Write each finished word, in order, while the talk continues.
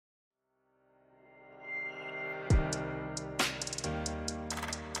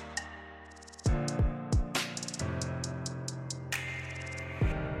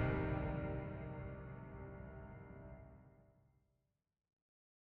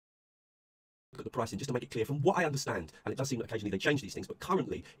at the pricing just to make it clear. From what I understand, and it does seem that occasionally they change these things, but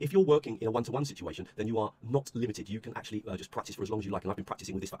currently, if you're working in a one-to-one situation, then you are not limited. You can actually just practice for as long as you like, and I've been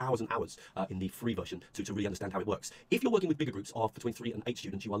practicing with this for hours and hours in the free version to really understand how it works. If you're working with bigger groups of between 3 and 8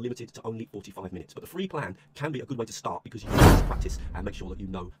 students, you are limited to only 45 minutes. But the free plan can be a good way to start because you can just practice and make sure that you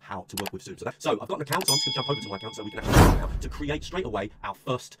know how to work with Zoom. So I've got an account, so I'm just going to jump over to my account so we can actually start now to create straight away our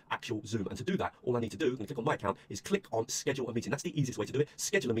first actual Zoom. And to do that, all I need to do, I'm going to click on my account, is click on schedule a meeting. That's the easiest way to do it.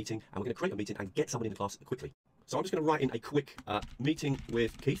 Schedule a meeting, and we're going to create a meeting and get someone in the class quickly. So I'm just going to write in a quick meeting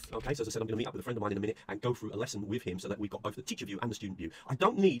with Keith. Okay, so as I said, I'm going to meet up with a friend of mine in a minute and go through a lesson with him so that we've got both the teacher view and the student view. I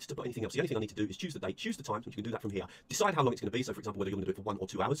don't need to put anything else. The only thing I need to do is choose the date, choose the time, which you can do that from here. Decide how long it's going to be. So for example, whether you're going to do it for 1 or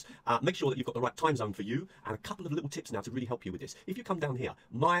 2 hours. Make sure that you've got the right time zone for you, and a couple of little tips now to really help you with this. If you come down here,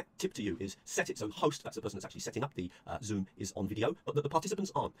 my tip to you is set it so host, that's the person that's actually setting up the Zoom, is on video, but that the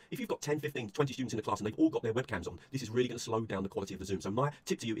participants aren't. If you've got 10, 15, 20 students in the class and they've all got their webcams on, this is really going to slow down the quality of the Zoom. So my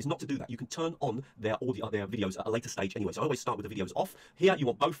tip to you is not to do that. You can turn on their audio, their videos at a later stage anyway. So I always start with the videos off. Here you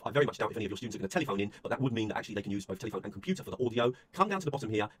want both. I very much doubt if any of your students are going to telephone in, but that would mean that actually they can use both telephone and computer for the audio. Come down to the bottom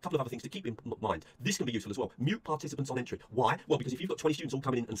here, a couple of other things to keep in mind. This can be useful as well. Mute participants on entry. Why? Well, because if you've got 20 students all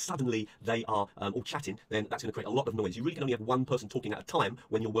coming in and suddenly they are all chatting, then that's going to create a lot of noise. You really can only have one person talking at a time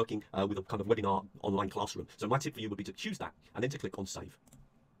when you're working with a kind of webinar online classroom. So my tip for you would be to choose that and then to click on save.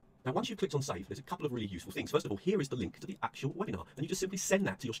 Now, once you've clicked on save, there's a couple of really useful things. First of all, here is the link to the actual webinar, and you just simply send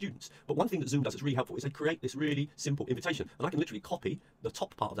that to your students. But one thing that Zoom does that's really helpful is they create this really simple invitation, and I can literally copy the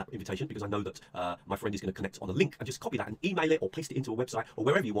top part of that invitation because I know that my friend is going to connect on a link, and just copy that and email it or paste it into a website or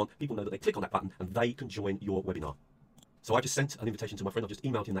wherever you want. People know that they click on that button and they can join your webinar. So I just sent an invitation to my friend. I've just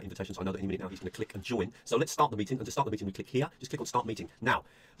emailed him that invitation, so I know that in a minute now he's going to click and join. So let's start the meeting, and to start the meeting we click here. Just click on start meeting. Now,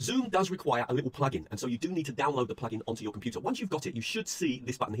 Zoom does require a little plugin, and so you do need to download the plugin onto your computer. Once you've got it, you should see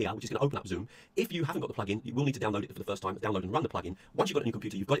this button here, which is going to open up Zoom. If you haven't got the plugin, you will need to download it for the first time, download and run the plugin. Once you've got it on your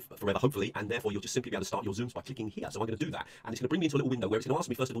computer, you've got it forever, hopefully, and therefore you'll just simply be able to start your Zooms by clicking here. So I'm going to do that, and it's going to bring me into a little window where it's going to ask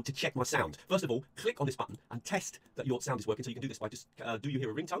me, first of all, to check my sound. First of all, click on this button and test that your sound is working. So you can do this by just, do you hear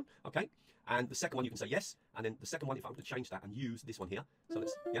a ringtone? Okay. And the second one, you can say yes. And then the second one, if I'm going to change that and use this one here. So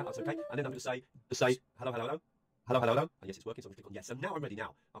let's, yeah, that's okay. And then I'm going to say hello, hello, hello. Hello, hello, hello. And yes, it's working, so I'm going to click on yes. So now I'm ready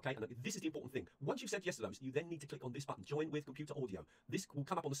now. Okay, and this is the important thing. Once you've said yes to those, you then need to click on this button, join with computer audio. This will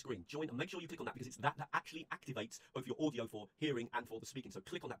come up on the screen. Join, and make sure you click on that because it's that actually activates both your audio for hearing and for the speaking. So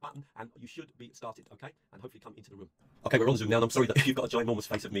click on that button and you should be started, okay? And hopefully come into the room. Okay, we're on Zoom now, and I'm sorry that you've got a ginormous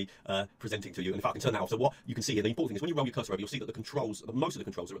face of me presenting to you. And if I can turn that off, so what you can see here, the important thing is when you roll your cursor over, you'll see that the controls, most of the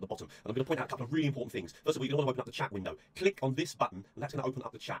controls are at the bottom. And I'm going to point out a couple of really important things. First of all, you're going to want to open up the chat window. Click on this button, and that's going to open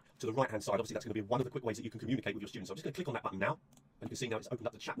up the chat to the right-hand side. Obviously, that's going to be one of the quick ways that you can communicate with your students. So I'm just going to click on that button now, and you can see now it's opened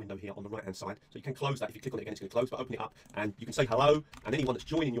up the chat window here on the right-hand side. So you can close that. If you click on it again, it's going to close, but open it up, and you can say hello, and anyone that's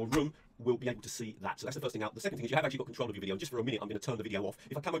joining your room will be able to see that. So that's the first thing out. The second thing is you have actually got control of your video. And just for a minute, I'm going to turn the video off.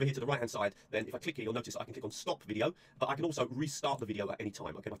 If I come over here to the right-hand side, then if I click here, you'll notice I can click on stop video, but I can also restart the video at any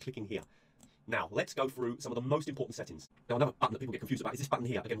time, okay, by clicking here. Now, let's go through some of the most important settings. Now, another button that people get confused about is this button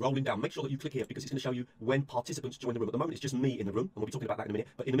here. Again, rolling down. Make sure that you click here because it's going to show you when participants join the room. At the moment, it's just me in the room, and we'll be talking about that in a minute.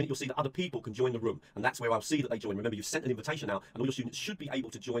 But in a minute, you'll see that other people can join the room, and that's where I'll see that they join. Remember, you've sent an invitation out, and all your students should be able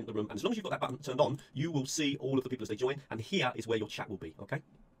to join the room. And as long as you've got that button turned on, you will see all of the people as they join, and here is where your chat will be, okay?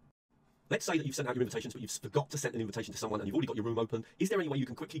 Let's say that you've sent out your invitations, but you've forgot to send an invitation to someone and you've already got your room open. Is there any way you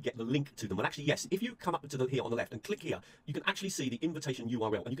can quickly get the link to them? Well, actually, yes. If you come up to here on the left and click here, you can actually see the invitation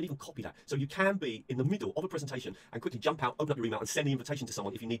URL, and you can even copy that. So you can be in the middle of a presentation and quickly jump out, open up your email, and send the invitation to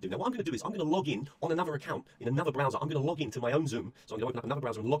someone if you need to. Now, what I'm going to do is I'm going to log in on another account in another browser. I'm going to log into my own Zoom. So I'm going to open up another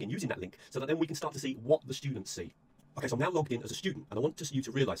browser and log in using that link so that then we can start to see what the students see. Okay, so I'm now logged in as a student, and I want you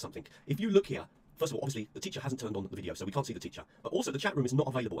to realize something. If you look here, first of all, obviously, the teacher hasn't turned on the video, so we can't see the teacher. But also, the chat room is not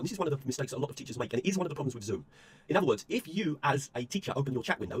available. And this is one of the mistakes that a lot of teachers make, and it is one of the problems with Zoom. In other words, if you, as a teacher, open your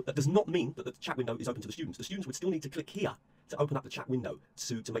chat window, that does not mean that the chat window is open to the students. The students would still need to click here to open up the chat window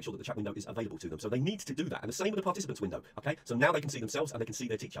to make sure that the chat window is available to them. So they need to do that. And the same with the participants window, okay? So now they can see themselves and they can see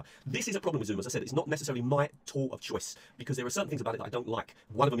their teacher. This is a problem with Zoom. As I said, it's not necessarily my tool of choice because there are certain things about it that I don't like.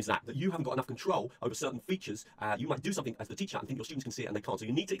 One of them is that you haven't got enough control over certain features. You might do something as the teacher and think your students can see it and they can't. So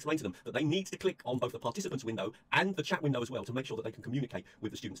you need to explain to them that they need to click on both the participants window and the chat window as well to make sure that they can communicate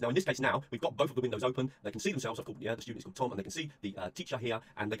with the students. Now, in this case now, we've got both of the windows open. They can see themselves. I've called, the student is called Tom, and they can see the teacher here,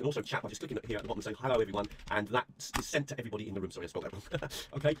 and they can also chat by just clicking here at the bottom and saying, hello, everyone, and that is sent to everybody everybody in the room. Sorry, I spelled that wrong.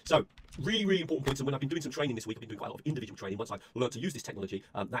 Okay, so really, really important points. And when I've been doing some training this week, I've been doing quite a lot of individual training. Once I've learned to use this technology,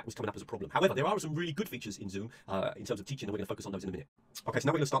 that was coming up as a problem. However, there are some really good features in Zoom in terms of teaching, and we're going to focus on those in a minute. Okay, so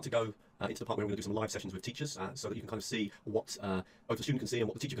now we're going to start to go into the part where we're going to do some live sessions with teachers, so that you can kind of see what both the student can see and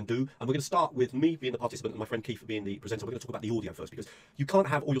what the teacher can do. And we're going to start with me being the participant and my friend Keith being the presenter. We're going to talk about the audio first, because you can't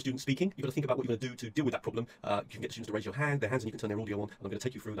have all your students speaking. You've got to think about what you're going to do to deal with that problem. You can get the students to raise their hands, and you can turn their audio on. And I'm going to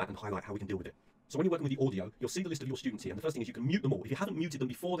take you through that and highlight how we can deal with it. So when you're working with the audio, you'll see the list of your students here. And the first thing is you can mute them all. If you haven't muted them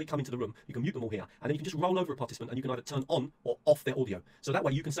before they come into the room, you can mute them all here. And then you can just roll over a participant and you can either turn on or off their audio. So that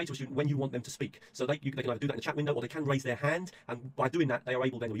way you can say to a student when you want them to speak. So they can either do that in the chat window, or they can raise their hand. And by doing that, they are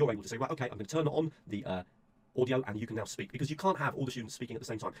able then, or you're able to say, right, okay, I'm going to turn on the audio and you can now speak, because you can't have all the students speaking at the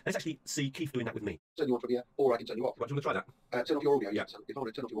same time. Let's actually see Keith doing that with me. Turn you on from here, or I can turn you off. Right, do you want to try that? Turn off your audio, yeah. So if I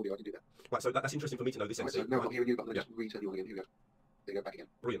want to turn off your audio, I can do that. Right, so that's interesting for me to know this. Right, so now I'm hearing you, but I'm going to just return you on again. Here we go. There you go, back again.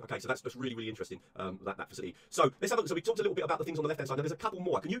 Brilliant. Okay, so that's really, really interesting, that facility. So let's have a look. So we talked a little bit about the things on the left-hand side. Now there's a couple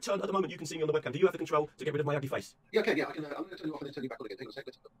more. Can you turn, at the moment you can see me on the webcam, do you have the control to get rid of my ugly face? Yeah, okay, yeah, I can. I'm going to turn you off and then turn you back on again. Hang on a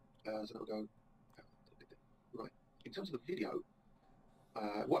second. So that'll go. Right. In terms of the video,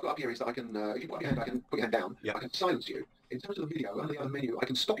 what I've got up here is that I can, if you put up your hand, I can put your hand down. Yeah. I can silence you. In terms of the video, under the other menu, I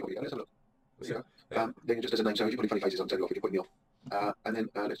can stop your video. Let's have a look. There you go. Then just as a name, so if you're putting funny faces, I'll turn you off if you're putting me off. And then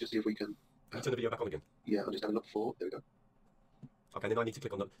let's just see if we can. Turn the video back on again. Yeah, I'm just having a look for. There we go. Okay, then I need to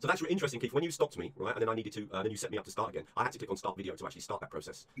click on that. So that's really interesting, Keith. When you stopped me, right, and then I needed to, then you set me up to start again. I had to click on start video to actually start that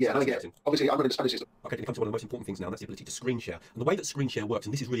process. Yeah, so I get it. Obviously, I'm running the Spanish system. Okay, then it comes to one of the most important things now, and that's the ability to screen share. And the way that screen share works,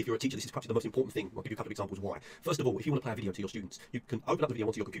 and this is really, if you're a teacher, this is perhaps the most important thing. I'll give you a couple of examples why. First of all, if you want to play a video to your students, you can open up the video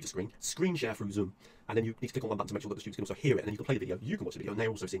onto your computer screen share through Zoom, and then you need to click on one button to make sure that the students can also hear it, and then you can play the video, you can watch the video, and they're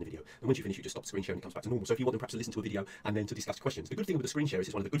also seeing the video. And once you finish, you just stop the screen sharing and it comes back to normal. So if you want them perhaps to listen to a video and then to discuss questions, the good thing with the screen share is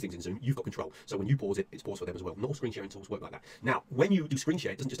it's one of the good things in Zoom, you've got control. So when you pause it, it's paused for them as well. Not all screen sharing tools work like that. Now, when you do screen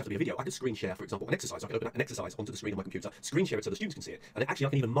share, it doesn't just have to be a video. I could screen share, for example, an exercise. I could open up an exercise onto the screen of my computer, screen share it so the students can see it, and actually I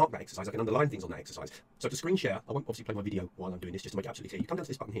can even mark that exercise. I can underline things on that exercise. So to screen share, I won't obviously play my video while I'm doing this, just to make it absolutely clear. You come down to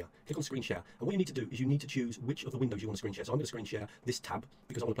this button here, click on screen share, and what you need to do is you need to choose which of the windows you want to screen share. So I'm going to screen share this tab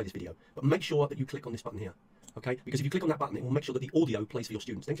because I want to play this video. But make sure that you click on this button here. Okay, because if you click on that button, it will make sure that the audio plays for your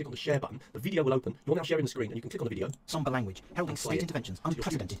students. Then click on the share button, the video will open, you're now sharing the screen, and you can click on the video. Somber language, heralding state interventions,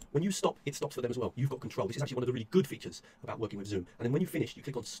 unprecedented. When you stop, it stops for them as well. You've got control. This is actually one of the really good features about working with Zoom. And then when you finish, you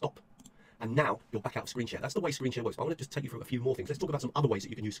click on stop. And now you're back out of screen share. That's the way screen share works. But I want to just take you through a few more things. Let's talk about some other ways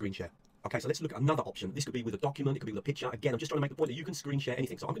that you can use screen share. Okay, so let's look at another option. This could be with a document, it could be with a picture. Again, I'm just trying to make the point that you can screen share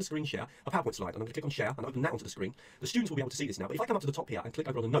anything. So I'm going to screen share a PowerPoint slide, and I'm going to click on share and open that onto the screen. The students will be able to see this now. But if I come up to the top here and click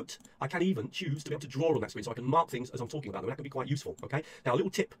over on a note, I can even choose to be able to draw on that screen, so I can mark things as I'm talking about them. That can be quite useful. Okay. Now a little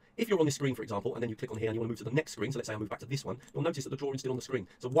tip: if you're on this screen, for example, and then you click on here and you want to move to the next screen, so let's say I move back to this one, you'll notice that the drawing's still on the screen.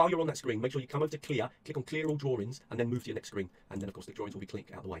 So while you're on that screen, make sure you come over to clear, click on clear all drawings, and then move to your next screen. And then of course the drawings will be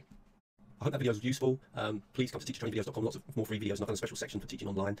clicked out of the way. I hope that video was useful. Please come to teachertrainingvideos.com. Lots of more free videos, and I've done a special section for teaching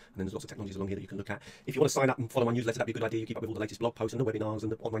online, and then there's lots of technologies along here that you can look at. If you want to sign up and follow my newsletter, that'd be a good idea. You keep up with all the latest blog posts and the webinars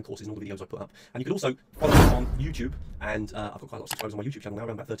and the online courses and all the videos I put up. And you can also follow me on YouTube, and I've got quite a lot of subscribers on my YouTube channel now,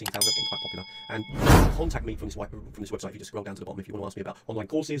 around about 13,000. That's getting quite popular. And you can contact me from this website. If you just scroll down to the bottom, if you want to ask me about online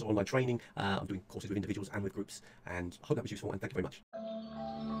courses or online training, I'm doing courses with individuals and with groups. And I hope that was useful, and thank you very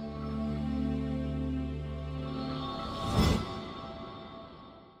much.